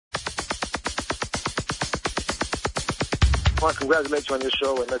want to congratulate you on your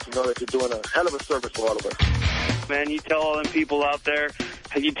show and let you know that you're doing a hell of a service for all of us. Man, you tell all them people out there,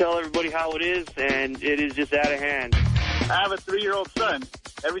 you tell everybody how it is, and it is just out of hand. I have a 3-year-old son.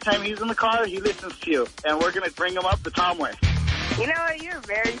 Every time he's in the car, he listens to you, and we're going to bring him up the Tom way. You know what? You're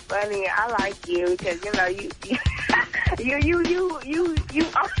very funny. I like you because, you know,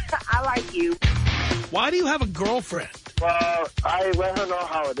 I like you. Why do you have a girlfriend? Well, I let her know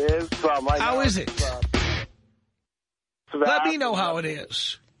how it is. So I'm like, how is it? Let me know how it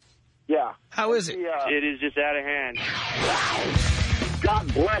is. Yeah. How is it? It is just out of hand.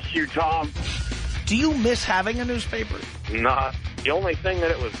 God bless you, Tom. Do you miss having a newspaper? Not. The only thing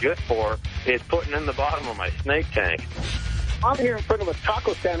that it was good for is putting in the bottom of my snake tank. I'm here in front of a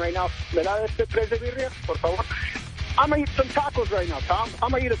taco stand right now. ¿Me da este tres de birria, por favor? I'm going to eat some tacos right now, Tom. I'm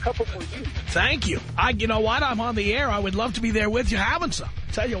going to eat a couple for you. Thank you. You know what? I'm on the air. I would love to be there with you having some.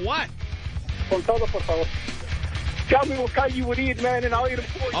 Tell you what. Con todo, por favor. Tell me what kind you would eat, man, and I'll eat them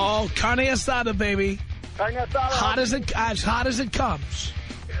for you. Oh, carne asada, baby. Carne asada. As hot as it comes.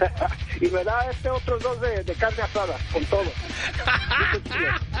 Y me da este otro dos de carne asada, con todo.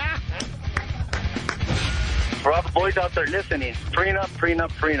 For all the boys out there listening, prenup,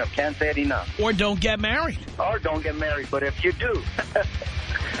 prenup, prenup. Can't say it enough. Or don't get married. Or don't get married, but if you do.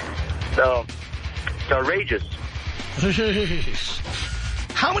 So, it's outrageous.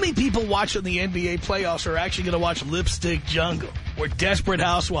 How many people watching the NBA playoffs are actually going to watch Lipstick Jungle or Desperate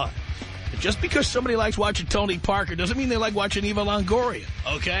Housewives? Just because somebody likes watching Tony Parker doesn't mean they like watching Eva Longoria,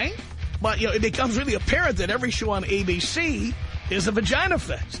 okay? But, you know, it becomes really apparent that every show on ABC is a vagina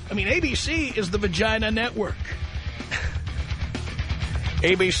fest. I mean, ABC is the vagina network.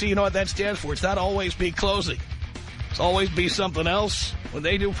 ABC, you know what that stands for? It's not always be closing. It's always be something else. When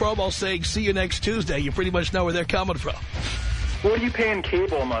they do promos saying, see you next Tuesday, you pretty much know where they're coming from. What are you paying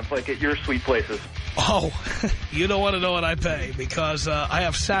cable a month, like at your sweet places? Oh, you don't want to know what I pay because I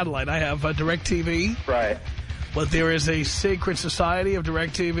have satellite. I have DirecTV. Right. But there is a secret society of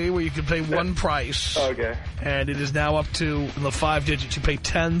DirecTV where you can pay one price. Okay. And it is now up to the 5 digits. You pay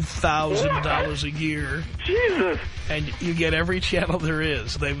 $10,000 a year. Jesus. And you get every channel there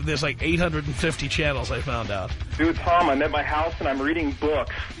is. There's like 850 channels, I found out. Dude, Tom, I'm at my house and I'm reading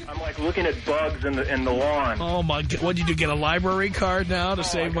books. I'm like looking at bugs in the lawn. Oh, my God. What, did you get a library card now to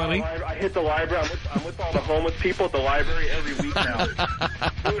save money? I hit the library. I'm with all the homeless people at the library every week now.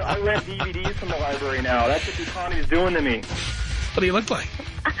 Dude, I rent DVDs from the library now. That's what the economy is doing to me. What do you look like?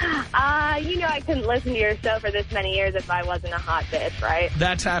 You know I couldn't listen to your show for this many years if I wasn't a hot bitch, right?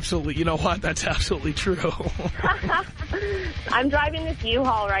 That's absolutely, you know what? That's absolutely true. I'm driving this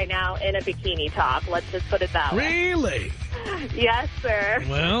U-Haul right now in a bikini top. Let's just put it that way. Really? Yes, sir.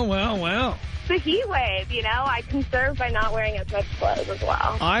 Well. It's a heat wave, you know. I conserve by not wearing as much clothes as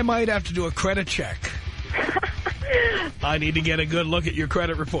well. I might have to do a credit check. I need to get a good look at your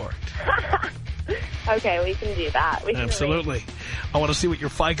credit report. Okay, we can do that. Absolutely. I want to see what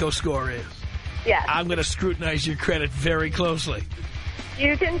your FICO score is. Yes. I'm going to scrutinize your credit very closely.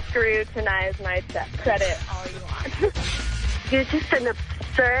 You can scrutinize my credit all you want. You're just an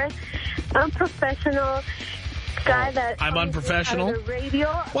absurd, unprofessional guy that... I'm unprofessional?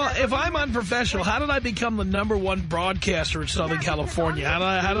 Well, if I'm unprofessional, how did I become the #1 broadcaster in Southern California?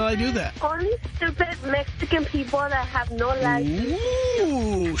 How did I do that? Only stupid Mexican people that have no license.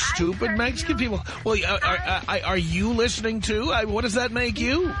 Ooh, stupid Mexican people. Well, are you listening too? What does that make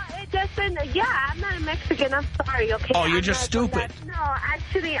you? It doesn't. Yeah, I'm not a Mexican. I'm sorry, okay? Oh, you're just stupid. No,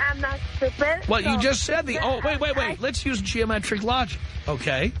 actually, I'm not stupid. Well, you just said the... Oh, wait. Let's use geometric logic,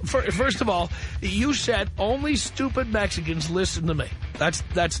 okay? First of all, you said only stupid Mexicans listen to me. That's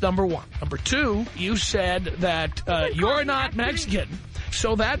 #1. Number 2, you said that you're not Mexican.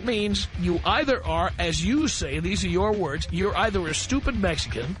 So that means you either are, as you say, these are your words, you're either a stupid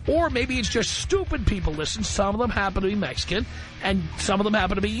Mexican, or maybe it's just stupid people listen. Some of them happen to be Mexican, and some of them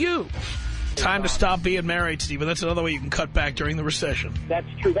happen to be you. Time to stop being married, Stephen. That's another way you can cut back during the recession. That's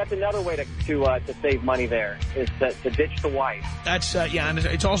true. That's another way to save money there, is to ditch the wife. That's, yeah, and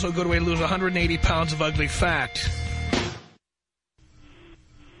it's also a good way to lose 180 pounds of ugly fat.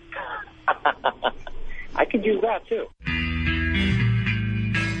 I could use that, too.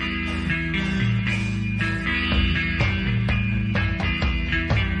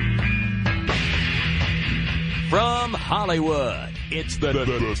 From Hollywood, it's the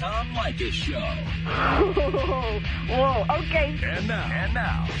Tom Leykis Show. Whoa, okay. And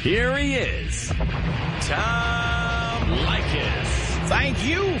now, here he is, Tom Leykis. Thank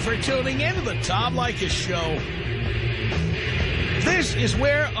you for tuning in to the Tom Leykis Show. This is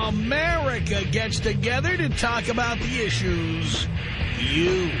where America gets together to talk about the issues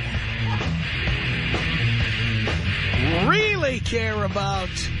you really really care about.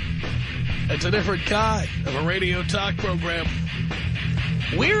 It's a different kind of a radio talk program.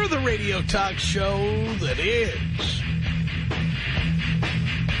 We're the radio talk show that is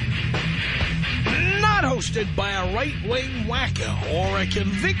not hosted by a right-wing wacko or a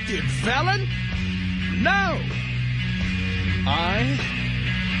convicted felon. No. I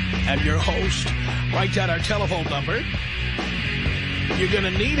am your host. Write down our telephone number. You're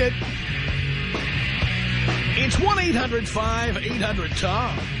going to need it. It's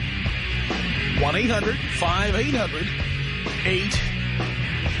 1-800-5800-TOM.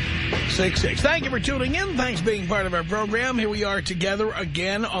 1-800-5800-866. Thank you for tuning in. Thanks for being part of our program. Here we are together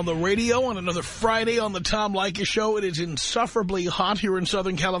again on the radio on another Friday on the Tom Leykis Show. It is insufferably hot here in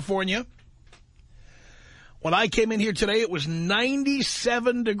Southern California. When I came in here today, it was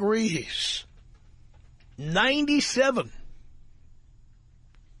 97 degrees. 97.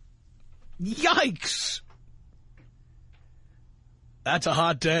 Yikes. That's a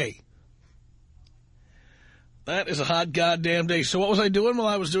hot day. That is a hot goddamn day. So what was I doing while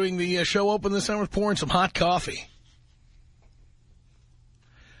I was doing the show open this time? I was pouring some hot coffee.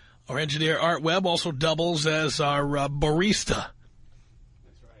 Our engineer, Art Webb, also doubles as our barista.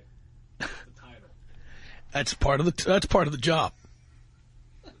 That's right. The title. That's part of the job.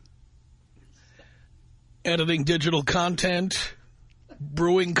 Editing digital content,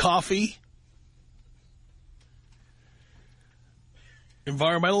 brewing coffee,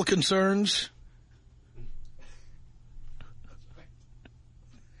 environmental concerns.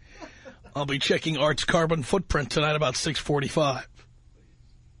 I'll be checking Art's carbon footprint tonight about 6:45.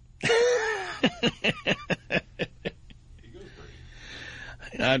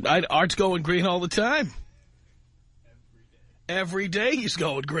 Art's going green all the time. Every day he's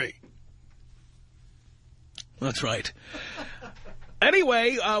going green. That's right.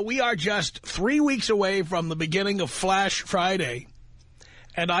 Anyway, we are just 3 weeks away from the beginning of Flash Friday.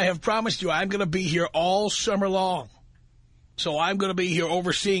 And I have promised you I'm going to be here all summer long. So I'm going to be here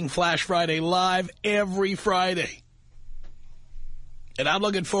overseeing Flash Friday live every Friday. And I'm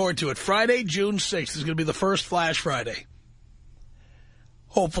looking forward to it. Friday, June 6th is going to be the first Flash Friday.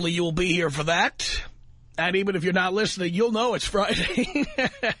 Hopefully you will be here for that. And even if you're not listening, you'll know it's Friday.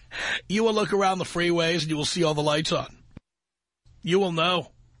 You will look around the freeways and you will see all the lights on. You will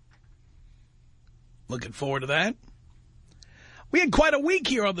know. Looking forward to that. We had quite a week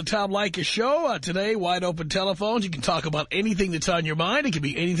here on the Tom Leykis Show. Today, wide open telephones. You can talk about anything that's on your mind. It can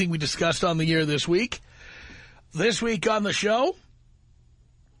be anything we discussed on the air this week. This week on the show,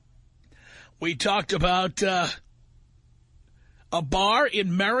 we talked about a bar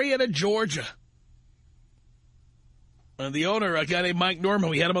in Marietta, Georgia. The owner, a guy named Mike Norman,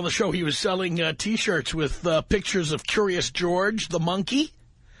 we had him on the show. He was selling T-shirts with pictures of Curious George, the monkey.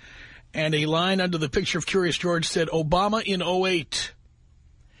 And a line under the picture of Curious George said, Obama in 08.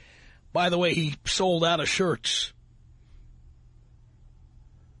 By the way, he sold out of shirts.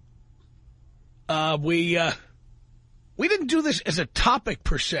 We didn't do this as a topic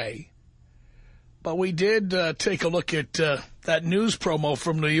per se, but we did take a look at that news promo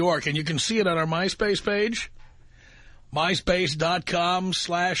from New York, and you can see it on our MySpace page,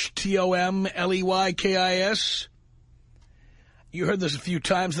 myspace.com/TOMLEYKIS. You heard this a few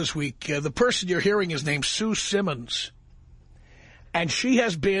times this week. The person you're hearing is named Sue Simmons. And she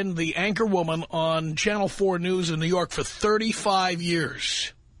has been the anchor woman on Channel 4 News in New York for 35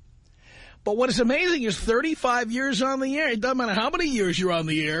 years. But what is amazing is 35 years on the air. It doesn't matter how many years you're on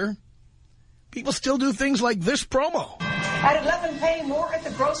the air. People still do things like this promo. At 11, paying more at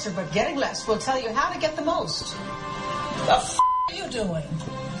the grocer, but getting less. We'll tell you how to get the most. The f*** are you doing?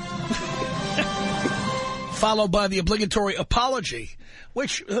 Followed by the obligatory apology,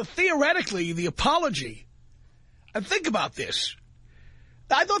 which theoretically the apology, and think about this,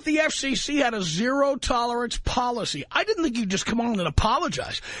 I thought the FCC had a zero-tolerance policy. I didn't think you could just come on and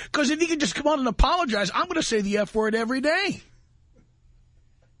apologize, because if you could just come on and apologize, I'm going to say the F word every day.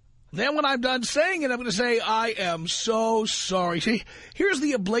 Then when I'm done saying it, I'm going to say, I am so sorry. See, here's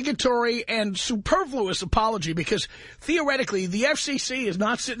the obligatory and superfluous apology, because theoretically the FCC is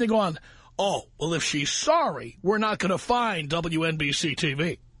not sitting there going, oh, well, if she's sorry, we're not going to fine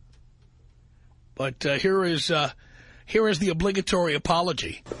WNBC-TV. But here is the obligatory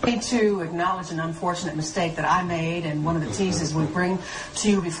apology. I need to acknowledge an unfortunate mistake that I made, and one of the teases we bring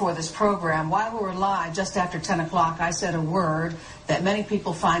to you before this program. While we were live, just after 10 o'clock, I said a word that many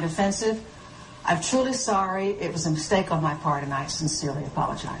people find offensive. I'm truly sorry. It was a mistake on my part, and I sincerely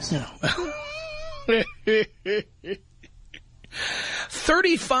apologize. Yeah.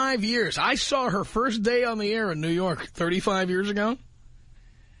 35 years. I saw her first day on the air in New York 35 years ago.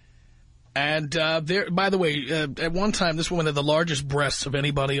 And by the way, at one time, this woman had the largest breasts of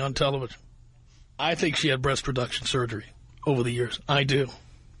anybody on television. I think she had breast reduction surgery over the years. I do.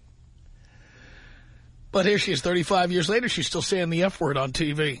 But here she is, 35 years later, she's still saying the F word on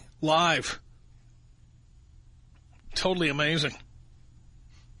TV, live. Totally amazing.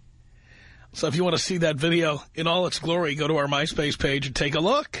 So if you want to see that video in all its glory, go to our MySpace page and take a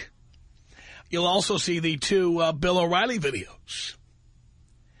look. You'll also see the two Bill O'Reilly videos.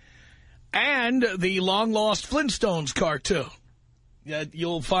 And the long-lost Flintstones cartoon.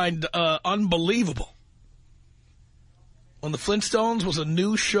 You'll find unbelievable. When the Flintstones was a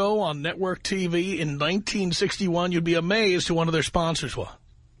new show on network TV in 1961, you'd be amazed who one of their sponsors was.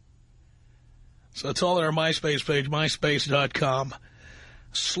 So it's all at our MySpace page, myspace.com/Tom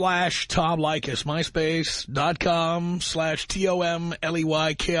Leykis,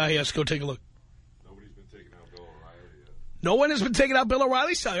 myspace.com/TOMLEYKIS. Go take a look. Nobody's been taking out Bill O'Reilly yet. No one has been taking out Bill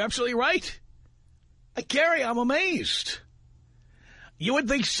O'Reilly's style. You're absolutely right. Gary, I'm amazed. You would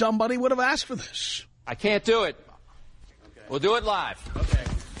think somebody would have asked for this. I can't do it. Okay. We'll do it live. Okay.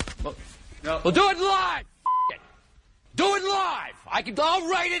 We'll do it live. F it. Do it live. I'll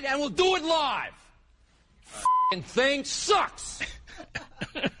write it and we'll do it live. F***ing thing sucks.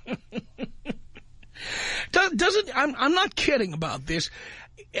 I'm not kidding about this.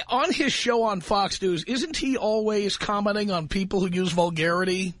 On his show on Fox News, isn't he always commenting on people who use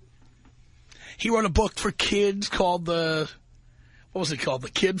vulgarity? He wrote a book for kids called what was it called? The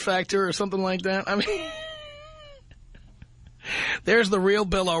Kid Factor or something like that? I mean, there's the real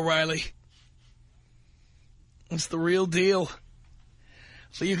Bill O'Reilly. It's the real deal.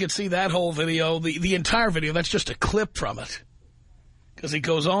 So you can see that whole video, the entire video. That's just a clip from it. Because it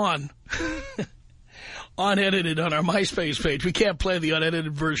goes on, unedited on our MySpace page. We can't play the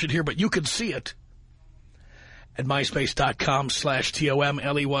unedited version here, but you can see it at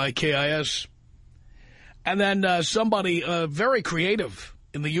myspace.com/TOMLEYKIS. And then somebody very creative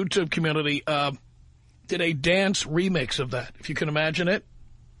in the YouTube community did a dance remix of that, if you can imagine it.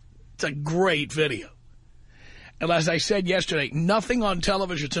 It's a great video. And as I said yesterday, nothing on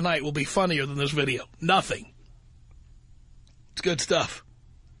television tonight will be funnier than this video. Nothing. It's good stuff.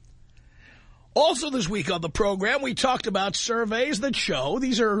 Also this week on the program, we talked about surveys that show,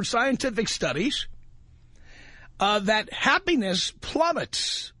 these are scientific studies, that happiness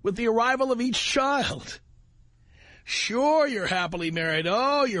plummets with the arrival of each child. Sure, you're happily married.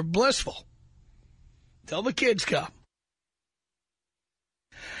 Oh, you're blissful. Till the kids come.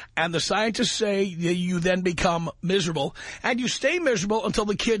 And the scientists say you then become miserable, and you stay miserable until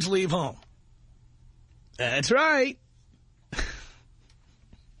the kids leave home. That's right.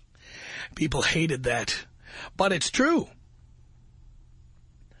 People hated that, but it's true.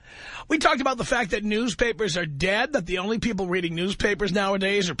 We talked about the fact that newspapers are dead, that the only people reading newspapers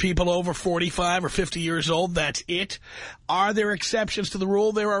nowadays are people over 45 or 50 years old. That's it. Are there exceptions to the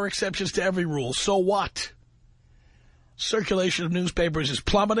rule? There are exceptions to every rule. So what? Circulation of newspapers is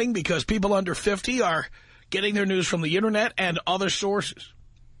plummeting because people under 50 are getting their news from the Internet and other sources.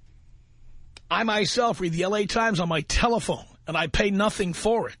 I myself read the LA Times on my telephone, and I pay nothing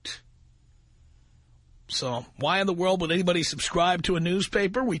for it. So why in the world would anybody subscribe to a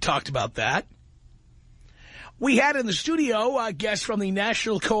newspaper? We talked about that. We had in the studio a guest from the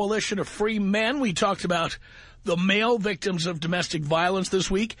National Coalition of Free Men. We talked about the male victims of domestic violence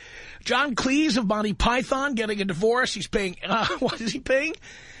this week. John Cleese of Monty Python getting a divorce. He's paying, what is he paying?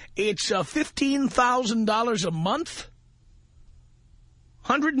 It's $15,000 a month.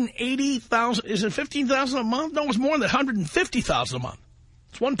 $180,000. Is it $15,000 a month? No, it's more than $150,000 a month.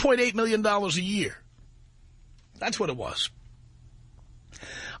 It's $1.8 million a year. That's what it was.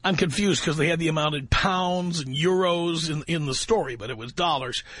 I'm confused because they had the amount in pounds and euros in the story, but it was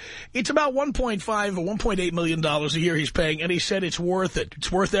dollars. It's about $1.5 or $1.8 million a year he's paying, and he said it's worth it.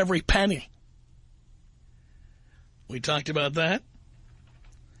 It's worth every penny. We talked about that.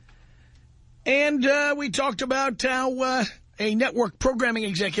 And we talked about how a network programming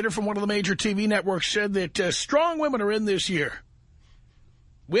executive from one of the major TV networks said that strong women are in this year.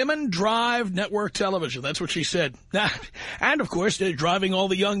 Women drive network television. That's what she said. And, of course, they're driving all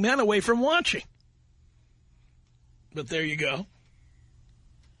the young men away from watching. But there you go.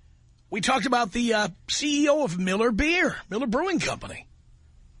 We talked about the CEO of Miller Beer, Miller Brewing Company.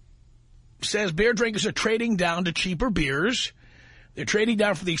 Says beer drinkers are trading down to cheaper beers. They're trading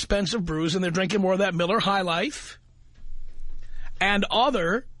down for the expensive brews, and they're drinking more of that Miller High Life and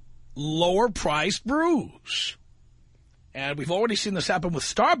other lower-priced brews. And we've already seen this happen with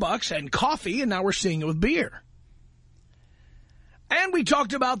Starbucks and coffee, and now we're seeing it with beer. And we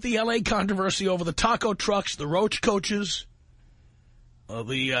talked about the L.A. controversy over the taco trucks, the roach coaches,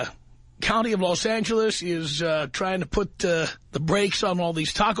 the County of Los Angeles is trying to put the brakes on all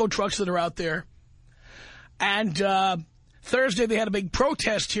these taco trucks that are out there. And Thursday they had a big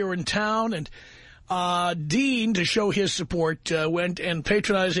protest here in town, and Dean, to show his support, went and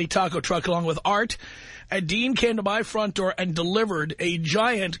patronized a taco truck along with Art. And Dean came to my front door and delivered a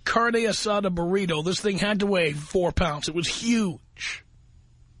giant carne asada burrito. This thing had to weigh 4 pounds. It was huge.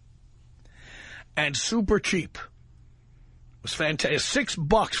 And super cheap. It was fantastic.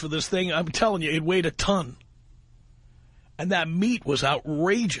 $6 for this thing. I'm telling you, it weighed a ton. And that meat was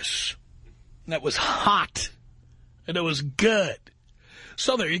outrageous. And that was hot. And it was good.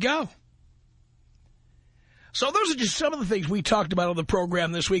 So there you go. So those are just some of the things we talked about on the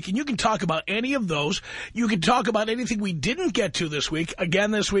program this week. And you can talk about any of those. You can talk about anything we didn't get to this week.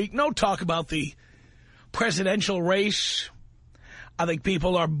 Again, this week, no talk about the presidential race. I think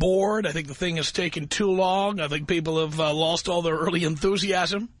people are bored. I think the thing has taken too long. I think people have lost all their early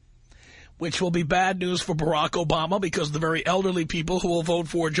enthusiasm, which will be bad news for Barack Obama, because the very elderly people who will vote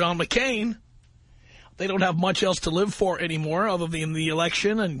for John McCain, they don't have much else to live for anymore other than the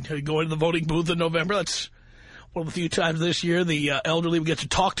election and going to the voting booth in November. That's one of the few times this year the elderly will get to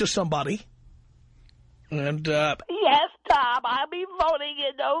talk to somebody. And yes, Tom, I'll be voting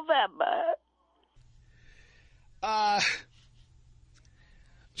in November.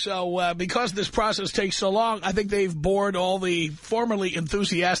 So because this process takes so long, I think they've bored all the formerly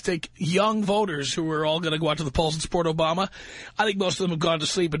enthusiastic young voters who are all going to go out to the polls and support Obama. I think most of them have gone to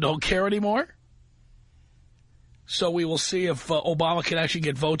sleep and don't care anymore. So we will see if Obama can actually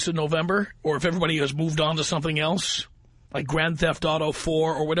get votes in November, or if everybody has moved on to something else, like Grand Theft Auto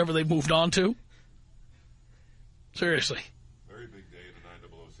 4 or whatever they've moved on to. Seriously. Very big day in the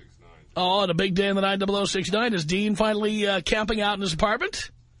 90069. Oh, and a big day in the 90069. Is Dean finally camping out in his apartment?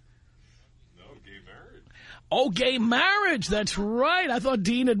 No, gay marriage. Oh, gay marriage. That's right. I thought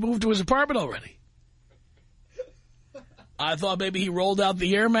Dean had moved to his apartment already. I thought maybe he rolled out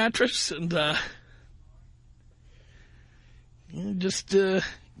the air mattress and just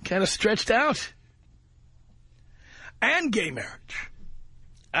kind of stretched out. And gay marriage.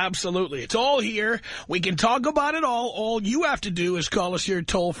 Absolutely. It's all here. We can talk about it all. All you have to do is call us here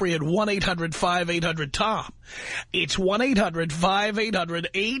toll-free at 1-800-5800-TOM. It's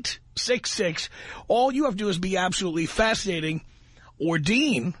 1-800-5800-866. All you have to do is be absolutely fascinating, or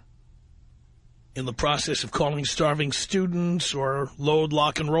Dean, in the process of calling starving students or load,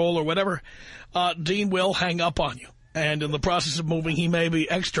 lock, and roll or whatever, Dean will hang up on you. And in the process of moving, he may be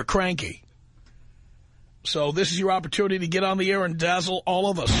extra cranky. So this is your opportunity to get on the air and dazzle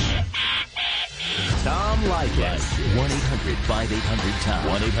all of us. Tom Leykis. 1-800-5800-TOM.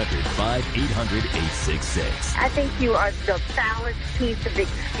 1-800-5800-866. I think you are the foulest piece of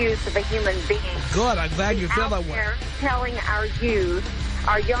excuse of a human being. Good. I'm glad you feel that way. Telling our youth,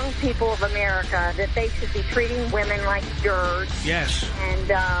 our young people of America, that they should be treating women like dirt. Yes. And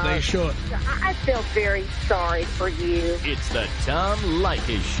they should. I feel very sorry for you. It's the Tom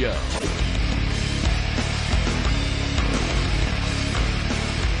Leykis Show.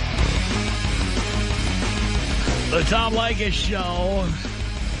 The Tom Leykis Show.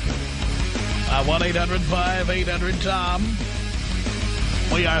 1-800-5800-TOM.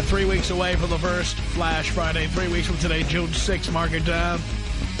 We are 3 weeks away from the first Flash Friday. 3 weeks from today, June 6th. Mark it down.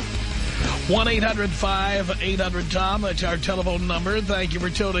 1-800-5800-TOM. That's our telephone number. Thank you for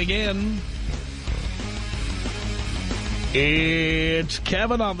tuning in. It's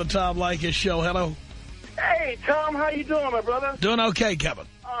Kevin on the Tom Leykis Show. Hello. Hey, Tom, how you doing, my brother? Doing okay, Kevin.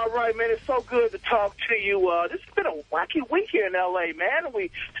 All right, man, it's so good to talk to you. This has been a wacky week here in L.A., man.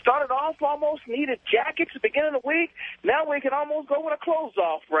 We started off almost needed jackets at the beginning of the week. Now we can almost go with our clothes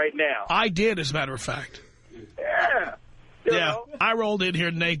off right now. I did, as a matter of fact. Yeah. You know? I rolled in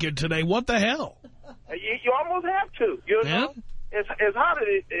here naked today. What the hell? You almost have to, you know? As hot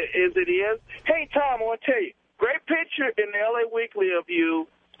as it is. Hey, Tom, I want to tell you, great picture in the L.A. Weekly of you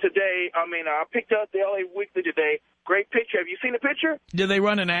today. I mean, I picked up the L.A. Weekly today. Great picture. Have you seen the picture? Did they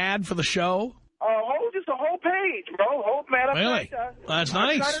run an ad for the show? Just a whole page, bro. Really? That's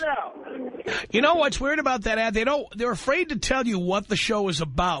nice. Cut it out. You know what's weird about that ad? They're afraid to tell you what the show is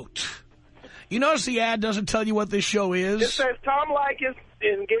about. You notice the ad doesn't tell you what this show is? It says Tom Leykis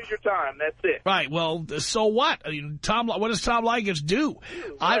and gives your time. That's it. Right. Well, so what? I mean, what does Tom Leykis do?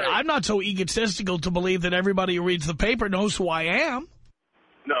 Right. I'm not so egotistical to believe that everybody who reads the paper knows who I am.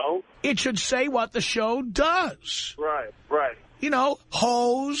 No. It should say what the show does. Right. You know,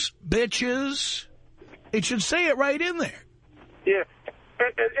 hoes, bitches. It should say it right in there. Yeah.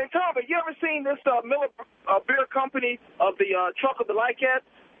 And Tom, have you ever seen this Miller Beer Company of the truck of the Leykis?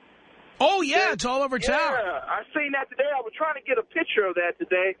 Oh, yeah, it's all over town. Yeah, I seen that today. I was trying to get a picture of that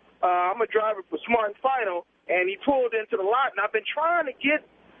today. I'm a driver for Smart and Final, and he pulled into the lot, and I've been trying to get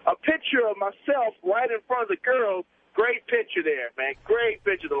a picture of myself right in front of the girls. Great picture there, man. Great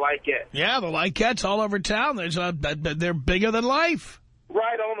picture, the Leykis. Yeah, the Leykis all over town. They're bigger than life.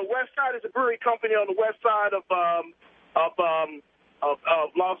 Right, on the west side is a brewery company on the west side of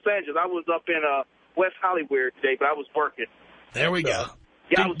Los Angeles. I was up in West Hollywood today, but I was working. There we go.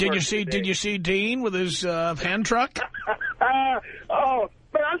 Yeah, did you see Dean with his hand truck? Oh,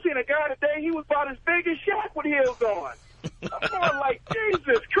 man, I seen a guy today. He was about as big as Shaq with heels on. I'm going like,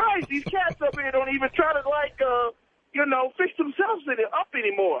 Jesus Christ, these cats up here don't even try to, like, fix themselves up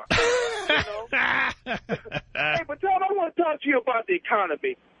anymore. Hey, but Tom, I want to talk to you about the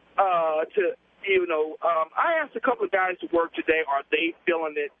economy. I asked a couple of guys to work today. Are they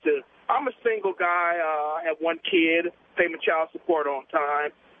feeling it? I'm a single guy. I have one kid, pay my child support on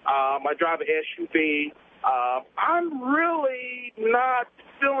time. I drive an SUV. I'm really not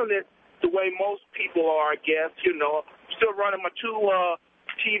feeling it the way most people are, I guess. Still running my two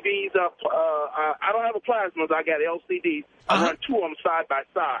TVs up. I don't have a plasma. I got LCDs. I run two of them side by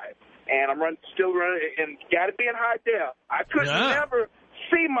side. And I'm still running, and got to be in high def. I could never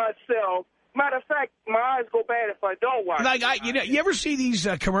see myself. Matter of fact, my eyes go bad if I don't watch it. You ever see these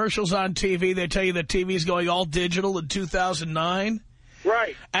commercials on TV? They tell you the TV's going all digital in 2009?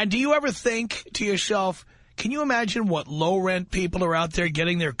 Right. And do you ever think to yourself, can you imagine what low-rent people are out there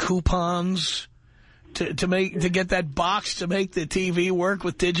getting their coupons to get that box to make the TV work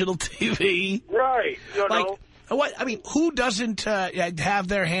with digital TV? Right. Who doesn't have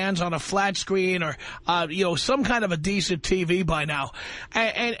their hands on a flat screen or, some kind of a decent TV by now?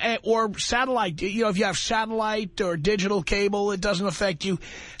 Or satellite. If you have satellite or digital cable, it doesn't affect you.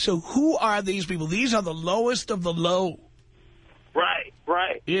 So who are these people? These are the lowest of the low. Right.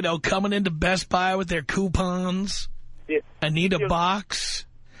 Coming into Best Buy with their coupons. Yeah. I need a box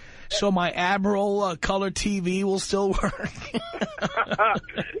so my Admiral color TV will still work.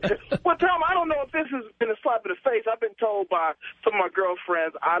 Well, Tom, I don't know if this has been a slap in the face. I've been told by some of my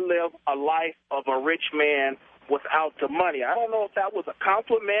girlfriends I live a life of a rich man without the money. I don't know if that was a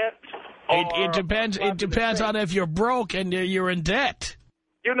compliment. It depends. It depends on if you're broke and you're in debt.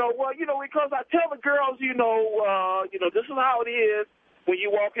 Because I tell the girls, this is how it is when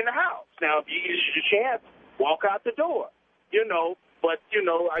you walk in the house. Now, if you use your chance, walk out the door, But,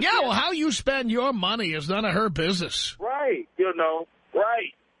 well, how you spend your money is none of her business. Right,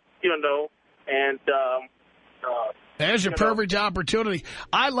 and, there's your perfect opportunity.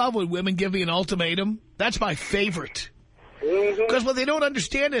 I love when women give me an ultimatum. That's my favorite. Because what they don't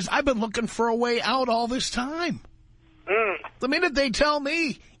understand is I've been looking for a way out all this time. The minute they tell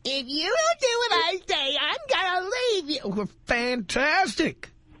me, if you don't do what I say, I'm going to leave you. We're fantastic.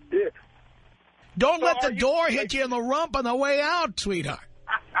 Yeah. Don't let the door hit you in the rump on the way out, sweetheart.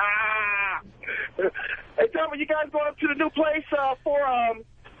 Hey, Tom, are you guys going up to the new place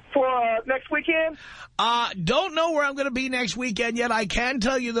for next weekend? Don't know where I'm going to be next weekend yet. I can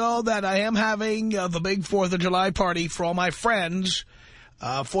tell you, though, that I am having the big 4th of July party for all my friends.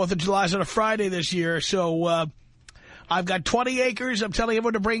 4th of July is on a Friday this year, so I've got 20 acres. I'm telling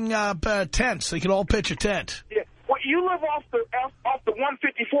everyone to bring tents. They can all pitch a tent. Yeah. Well, you live off the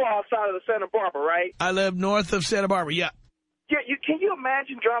 154 outside of the Santa Barbara, right? I live north of Santa Barbara, yeah. Yeah, can you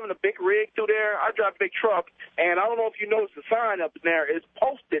imagine driving a big rig through there? I drive a big truck, and I don't know if you noticed the sign up there. It's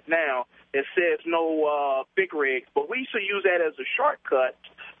posted now. It says no big rigs, but we used to use that as a shortcut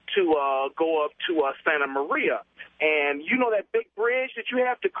to go up to Santa Maria. And you know that big bridge that you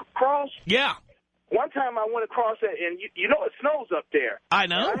have to cross? Yeah. One time I went across it, and you know it snows up there. I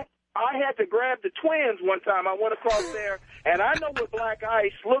know. I had to grab the twins one time. I went across there, and I know what black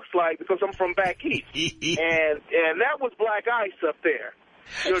ice looks like because I'm from back east. and that was black ice up there,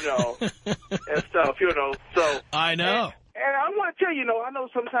 and stuff, So I know. And I want to tell you, I know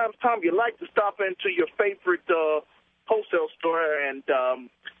sometimes, Tom, you like to stop into your favorite wholesale store and, and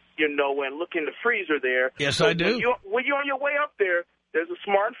look in the freezer there. Yes, so I do. When you're on your way up there, there's a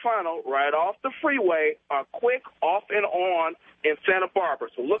Smart & Final right off the freeway, quick off and on in Santa Barbara.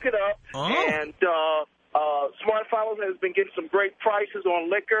 So look it up. Oh. And Smart & Final has been getting some great prices on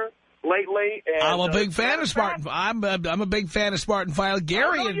liquor lately. And, I'm a big fan of Smart. I'm a big fan of Smart & Final.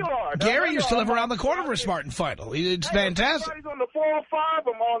 Gary used to live around the corner from Smart & Final. It's fantastic. Everybody's on the 405.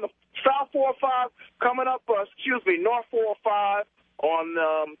 I'm on the South 405 coming up. North 405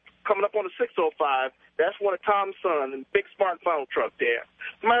 on coming up on the 605. That's one of Tom's sons, and big Smart & Final truck there.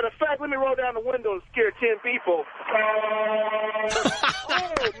 Matter of fact, let me roll down the window and scare 10 people. Oh,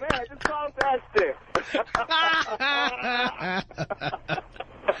 man, just fantastic.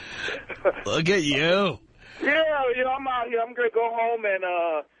 Look at you. Yeah, I'm out here. I'm going to go home and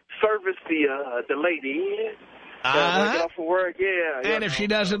service the lady. Get off of work, yeah. And if she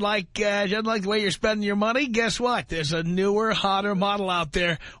doesn't like the way you're spending your money, guess what? There's a newer, hotter model out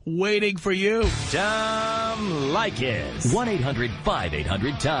there waiting for you. Tom Leykis.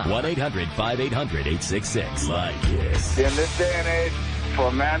 1-800-5800-TOM. 1-800-5800-866. Leykis. In this day and age, for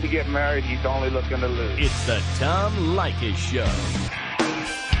a man to get married, he's only looking to lose. It's the Tom Leykis Show.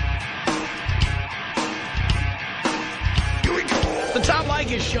 The Tom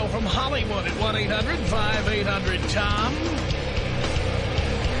Leykis Show from Hollywood at 1-800-5800-TOM.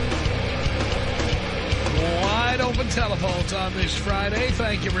 Wide open telephones on this Friday.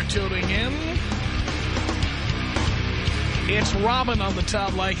 Thank you for tuning in. It's Robin on the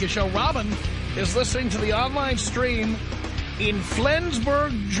Tom Leykis Show. Robin is listening to the online stream in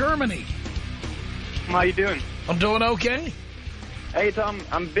Flensburg, Germany. How you doing? I'm doing okay. Hey, Tom,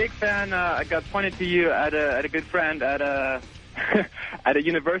 I'm a big fan. I got pointed to you at a good friend at a at a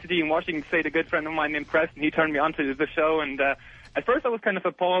university in Washington State. A good friend of mine named Preston. He turned me on to the show, and at first I was kind of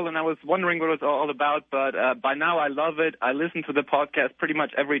appalled, and I was wondering what it was all about. But by now I love it. I listen to the podcast pretty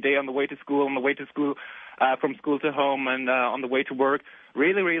much every day on the way to school, from school to home, and on the way to work.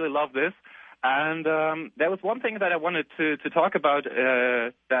 Really, really love this. And there was one thing that I wanted to talk about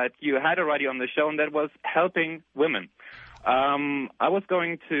that you had already on the show, and that was helping women. I was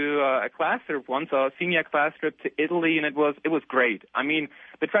going to a class trip once, a senior class trip to Italy, and it was great. I mean,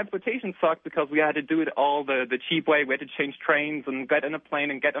 the transportation sucked because we had to do it all the cheap way. We had to change trains and get on a plane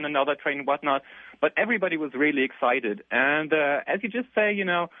and get on another train and whatnot. But everybody was really excited. And as you just say, you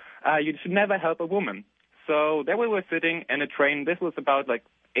should never help a woman. So there we were sitting in a train. This was about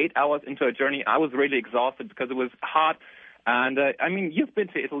 8 hours into a journey. I was really exhausted because it was hot. And, I mean, you've been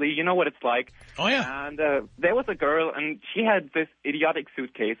to Italy. You know what it's like. Oh, yeah. And there was a girl, and she had this idiotic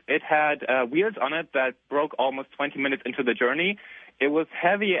suitcase. It had wheels on it that broke almost 20 minutes into the journey. It was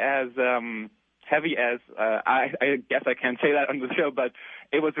heavy as I guess I can't say that on the show, but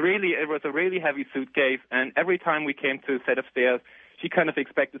it was a really heavy suitcase. And every time we came to a set of stairs, she kind of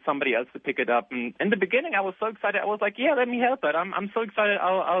expected somebody else to pick it up. And in the beginning, I was so excited. I was like, yeah, let me help it. I'm so excited.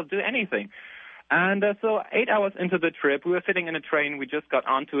 I'll do anything. And so 8 hours into the trip, we were sitting in a train. We just got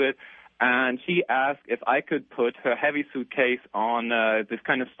onto it, and she asked if I could put her heavy suitcase on this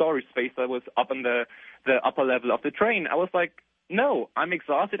kind of storage space that was up on the upper level of the train. I was like, no, I'm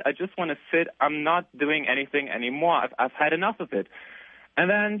exhausted. I just want to sit. I'm not doing anything anymore. I've had enough of it. And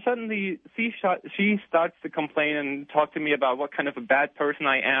then suddenly she starts to complain and talk to me about what kind of a bad person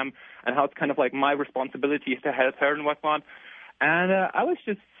I am and how it's kind of like my responsibility to help her and whatnot. And I was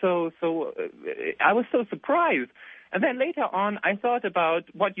just so surprised. And then later on, I thought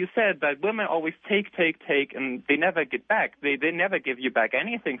about what you said, that women always take, and they never get back. They never give you back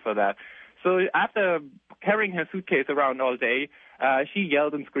anything for that. So after carrying her suitcase around all day, she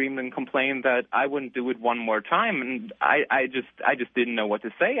yelled and screamed and complained that I wouldn't do it one more time. And I just didn't know what to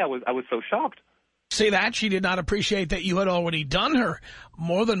say. I was so shocked. See that? She did not appreciate that you had already done her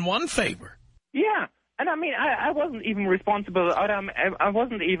more than one favor. Yeah. And I mean, I wasn't even responsible. I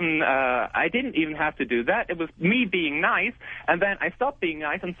didn't even have to do that. It was me being nice, and then I stopped being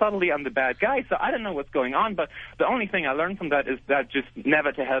nice, and suddenly I'm the bad guy. So I don't know what's going on, but the only thing I learned from that is that just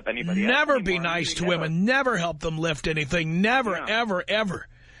never to help anybody else. Never be nice to women. Never help them lift anything. Never, ever, ever.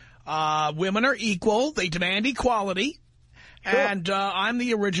 Women are equal. They demand equality. Sure. And I'm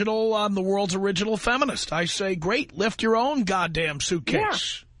the world's original feminist. I say, great, lift your own goddamn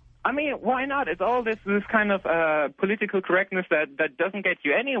suitcase. Yeah. I mean, why not? It's all this kind of political correctness that doesn't get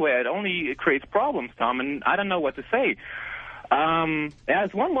you anywhere. It only creates problems, Tom, and I don't know what to say.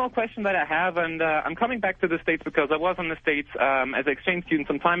 There's one more question that I have, and I'm coming back to the States because I was in the States as an exchange student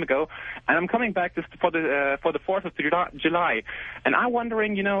some time ago, and I'm coming back for the 4th of July. And I'm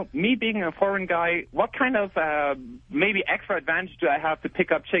wondering, me being a foreign guy, what kind of maybe extra advantage do I have to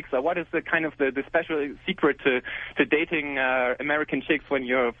pick up chicks? Or what is the kind of the special secret to dating American chicks when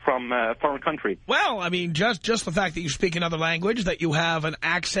you're from a foreign country? Well, I mean, just the fact that you speak another language, that you have an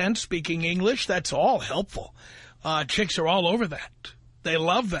accent speaking English, that's all helpful. Chicks are all over that. They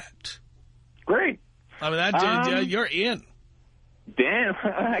love that. Great. I mean, you're in. Damn,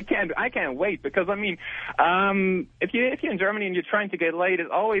 I can't wait because I mean, if you're in Germany and you're trying to get laid, it's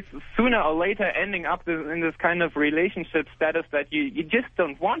always sooner or later ending up in this kind of relationship status that you just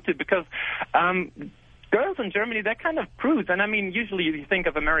don't want to because. Girls in Germany, they're kind of prudes, and I mean, usually you think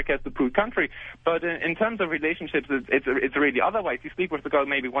of America as the prude country, but in terms of relationships, it's really otherwise. You sleep with the girl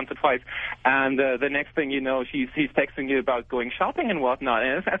maybe once or twice, and the next thing you know, he's texting you about going shopping and whatnot,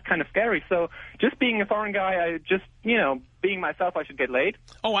 and that's kind of scary. So just being a foreign guy, I just, being myself, I should get laid?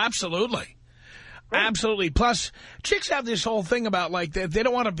 Oh, absolutely. Right. Absolutely. Plus, chicks have this whole thing about, like, they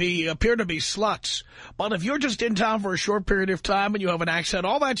don't want to appear to be sluts. But if you're just in town for a short period of time and you have an accent,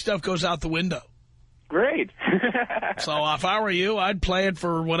 all that stuff goes out the window. Great. So if I were you, I'd play it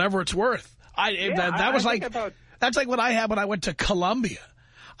for whatever it's worth. That's like what I had when I went to Colombia.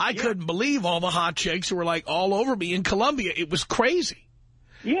 I couldn't believe all the hot chicks who were, like, all over me in Colombia. It was crazy.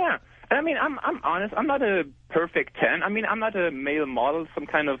 Yeah. I mean, I'm honest. I'm not a perfect 10. I mean, I'm not a male model, some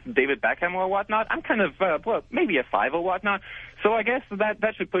kind of David Beckham or whatnot. I'm kind of, maybe a 5 or whatnot. So I guess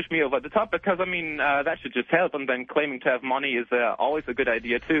that should push me over the top because, I mean, that should just help. And then claiming to have money is always a good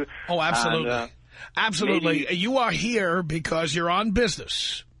idea, too. Oh, absolutely. And, absolutely. Maybe... You are here because you're on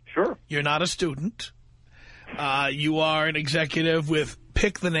business. Sure. You're not a student. You are an executive with,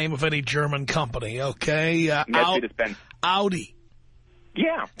 pick the name of any German company, okay? Audi.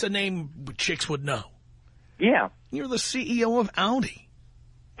 Yeah. It's a name chicks would know. Yeah. You're the CEO of Audi.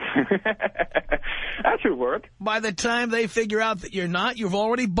 That should work. By the time they figure out that you're not, you've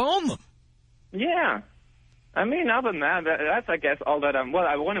already boned them. Yeah. I mean, other than that, that's, I guess, all that I'm... Well,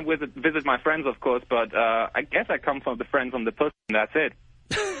 I want to visit my friends, of course, but I guess I come from the friends on the pussy, and that's it.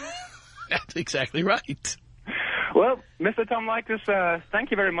 That's exactly right. Well, Mr. Tom Leykis,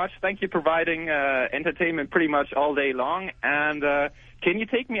 thank you very much. Thank you for providing entertainment pretty much all day long. And can you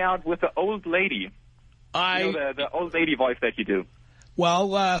take me out with the old lady? The old lady voice that you do. Well,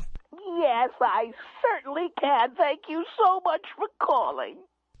 yes, I certainly can. Thank you so much for calling.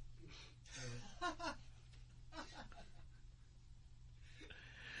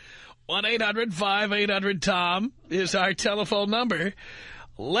 1-800-5800-TOM is our telephone number.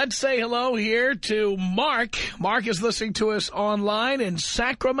 Let's say hello here to Mark. Mark is listening to us online in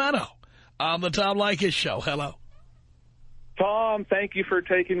Sacramento on the Tom Leykis Show. Hello. Tom, thank you for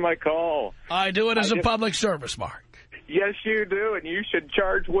taking my call. I do it as a public service, Mark. Yes, you do, and you should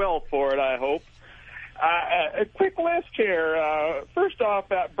charge well for it, I hope. A quick list here. First off,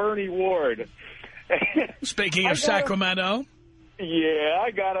 that Bernie Ward. Speaking of Sacramento.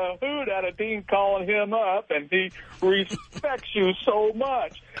 I got a hoot out of Dean calling him up, and he respects you so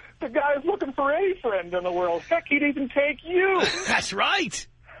much. The guy's looking for any friend in the world. Heck, he'd even take you. That's right.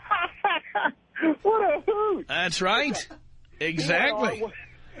 What a hoot. That's right. Exactly.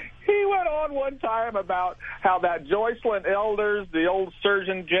 He went on one time about how that Joycelyn Elders, the old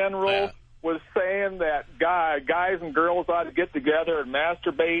Surgeon General, was saying that guys and girls ought to get together and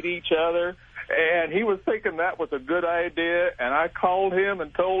masturbate each other. And he was thinking that was a good idea, and I called him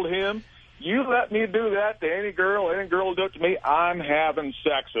and told him, you let me do that to any girl will do it to me, I'm having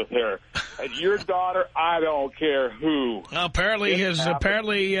sex with her. And your daughter, I don't care who. Apparently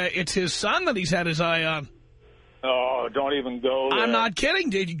it's his son that he's had his eye on. Oh, don't even go there. I'm not kidding.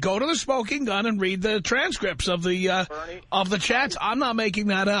 Did you go to the Smoking Gun and read the transcripts of the chats? I'm not making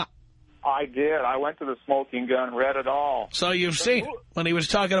that up. I did. I went to the Smoking Gun and read it all. So you've seen it when he was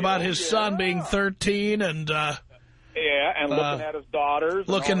talking about his son being 13 and... and looking at his daughters.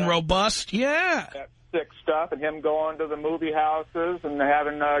 Looking robust, That sick stuff, and him going to the movie houses and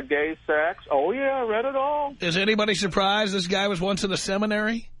having gay sex. Oh, yeah, I read it all. Is anybody surprised this guy was once in a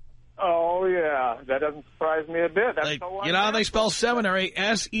seminary? Oh, yeah. That doesn't surprise me a bit. That's you know how they spell seminary?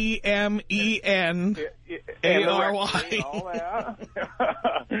 S-E-M-E-N-A-R-Y.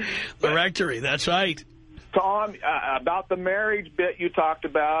 The rectory, that's right. Tom, about the marriage bit you talked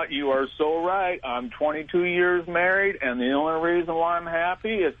about, you are so right. I'm 22 years married, and the only reason why I'm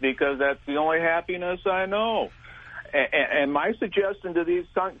happy is because that's the only happiness I know. And my suggestion to these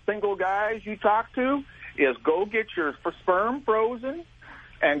single guys you talk to is go get your sperm frozen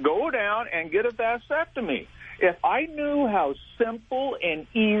and go down and get a vasectomy. If I knew how simple and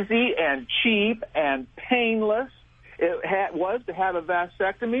easy and cheap and painless it was to have a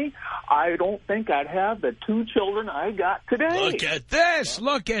vasectomy, I don't think I'd have the 2 children I got today. Look at this.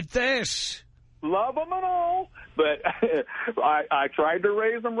 Look at this. Love them and all, but I tried to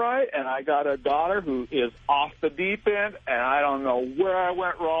raise them right, and I got a daughter who is off the deep end, and I don't know where I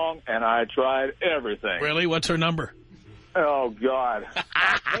went wrong, and I tried everything. Really? What's her number? Oh, God.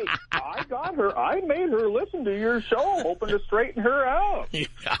 Hey, I got her. I made her listen to your show, hoping to straighten her out. Yeah.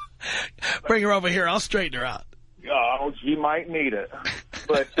 Bring her over here. I'll straighten her out. Oh, she might need it.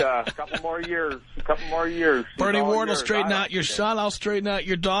 But a couple more years. Bernie Ward will straighten out your son. I'll straighten out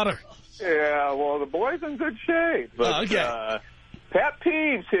your daughter. Yeah, well, the boy's in good shape. But, okay. Pet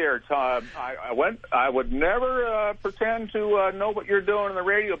peeves here, Tom. I would never pretend to know what you're doing in the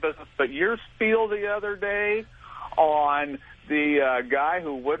radio business, but your spiel the other day on the guy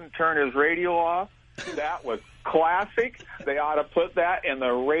who wouldn't turn his radio off, that was classic. They ought to put that in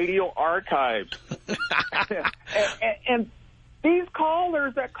the radio archives. and these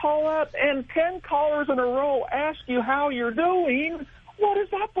callers that call up and 10 callers in a row ask you how you're doing, what is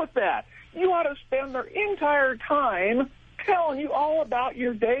up with that? You ought to spend their entire time telling you all about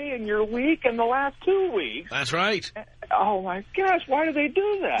your day and your week and the last 2 weeks. That's right. Oh, my gosh, why do they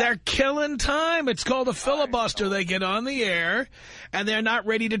do that? They're killing time. It's called a filibuster. They get on the air, and they're not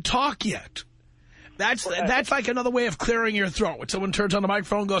ready to talk yet. That's like another way of clearing your throat. When someone turns on the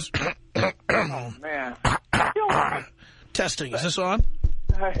microphone and goes, oh, man. Testing. Is this on?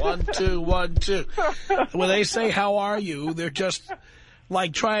 1, 2, 1, 2. When they say, how are you, they're just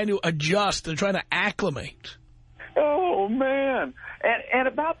like trying to adjust. They're trying to acclimate. Oh, man. And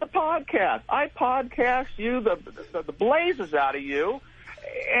about the podcast, I podcast you the blazes out of you,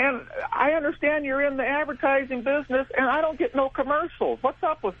 and I understand you're in the advertising business, and I don't get no commercials. What's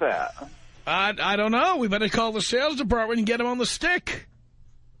up with that? I don't know. We better call the sales department and get them on the stick.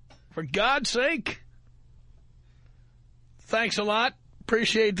 For God's sake. Thanks a lot.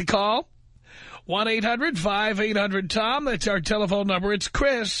 Appreciate the call. 1-800-5800-TOM. That's our telephone number. It's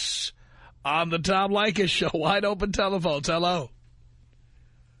Chris on the Tom Leykis Show. Wide open telephones. Hello.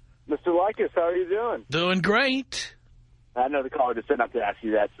 Mr. Leykis, how are you doing? Doing great. I know the caller just sent up to ask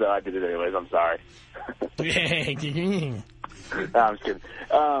you that, so I did it anyways. I'm sorry. No, I'm just kidding.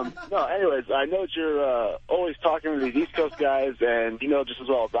 No, anyways, I know that you're always talking to these East Coast guys, and you know just as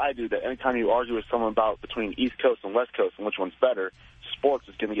well as I do that anytime you argue with someone about between East Coast and West Coast and which one's better, sports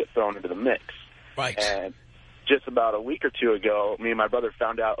is going to get thrown into the mix. Right. And just about a week or two ago, me and my brother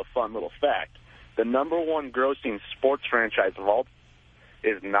found out a fun little fact. The #1 grossing sports franchise of all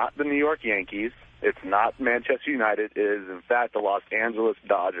is not the New York Yankees. It's not Manchester United. It is, in fact, the Los Angeles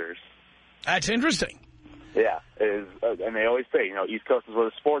Dodgers. That's interesting. Yeah, it is, and they always say, you know, East Coast is where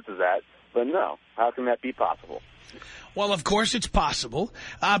the sports is at. But no, how can that be possible? Well, of course it's possible,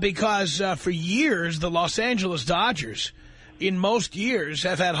 because for years the Los Angeles Dodgers, in most years,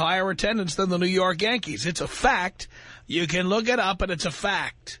 have had higher attendance than the New York Yankees. It's a fact. You can look it up, and it's a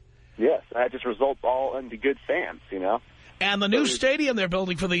fact. Yes, that just results all into good fans, you know. And the new stadium they're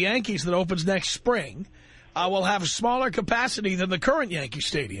building for the Yankees that opens next spring will have a smaller capacity than the current Yankee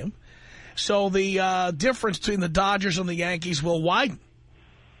Stadium. So the difference between the Dodgers and the Yankees will widen.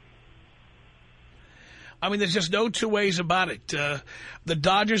 I mean, there's just no two ways about it. The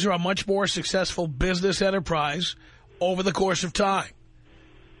Dodgers are a much more successful business enterprise over the course of time.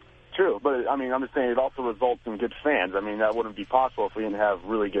 True, but, I mean, I'm just saying it also results in good fans. I mean, that wouldn't be possible if we didn't have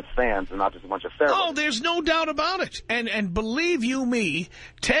really good fans and not just a bunch of fair. Oh, there's no doubt about it. And believe you me,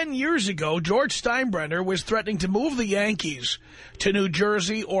 10 years ago, George Steinbrenner was threatening to move the Yankees to New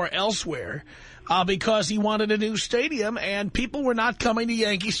Jersey or elsewhere because he wanted a new stadium, and people were not coming to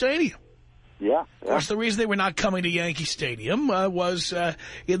Yankee Stadium. Yeah. Of course, the reason they were not coming to Yankee Stadium was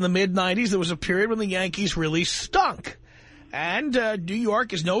in the mid-'90s, there was a period when the Yankees really stunk. And New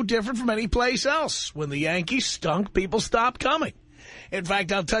York is no different from any place else. When the Yankees stunk, people stopped coming. In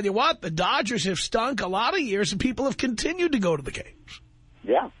fact, I'll tell you what, the Dodgers have stunk a lot of years, and people have continued to go to the games.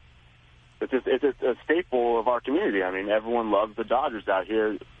 Yeah. It's a staple of our community. I mean, everyone loves the Dodgers out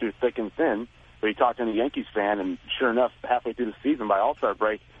here through thick and thin. But you talk to any Yankees fan, and sure enough, halfway through the season, by All-Star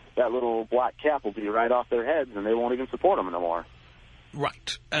break, that little black cap will be right off their heads, and they won't even support them no more.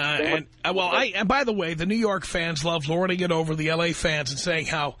 Right. And by the way, the New York fans love lording it over the L.A. fans and saying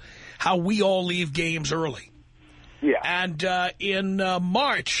how we all leave games early. Yeah. And in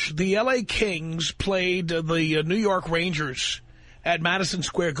March, the L.A. Kings played the New York Rangers at Madison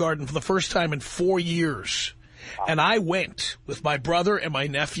Square Garden for the first time in 4 years. Wow. And I went with my brother and my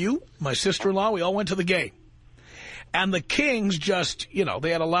nephew, my sister-in-law. We all went to the game. And the Kings just, you know,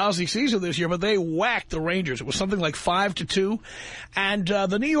 they had a lousy season this year, but they whacked the Rangers. It was something like 5-2. And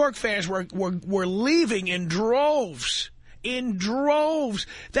the New York fans were leaving in droves. In droves.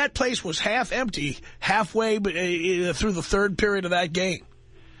 That place was half empty halfway through the third period of that game.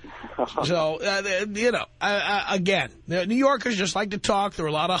 So, you know, again, New Yorkers just like to talk. There are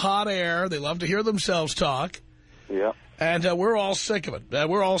a lot of hot air. They love to hear themselves talk. Yeah. And we're all sick of it.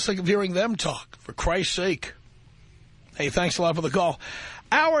 We're all sick of hearing them talk, for Christ's sake. Hey, thanks a lot for the call.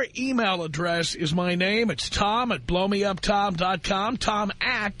 Our email address is my name. It's tom@blowmeuptom.com.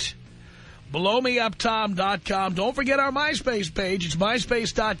 tom@blowmeuptom.com. Don't forget our MySpace page. It's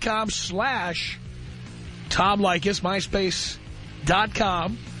myspace.com/Tom Leykis.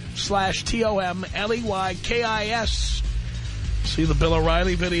 myspace.com/TOMLEYKIS. See the Bill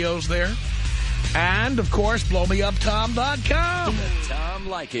O'Reilly videos there. And, of course, blowmeuptom.com. The Tom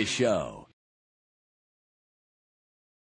Leykis Show.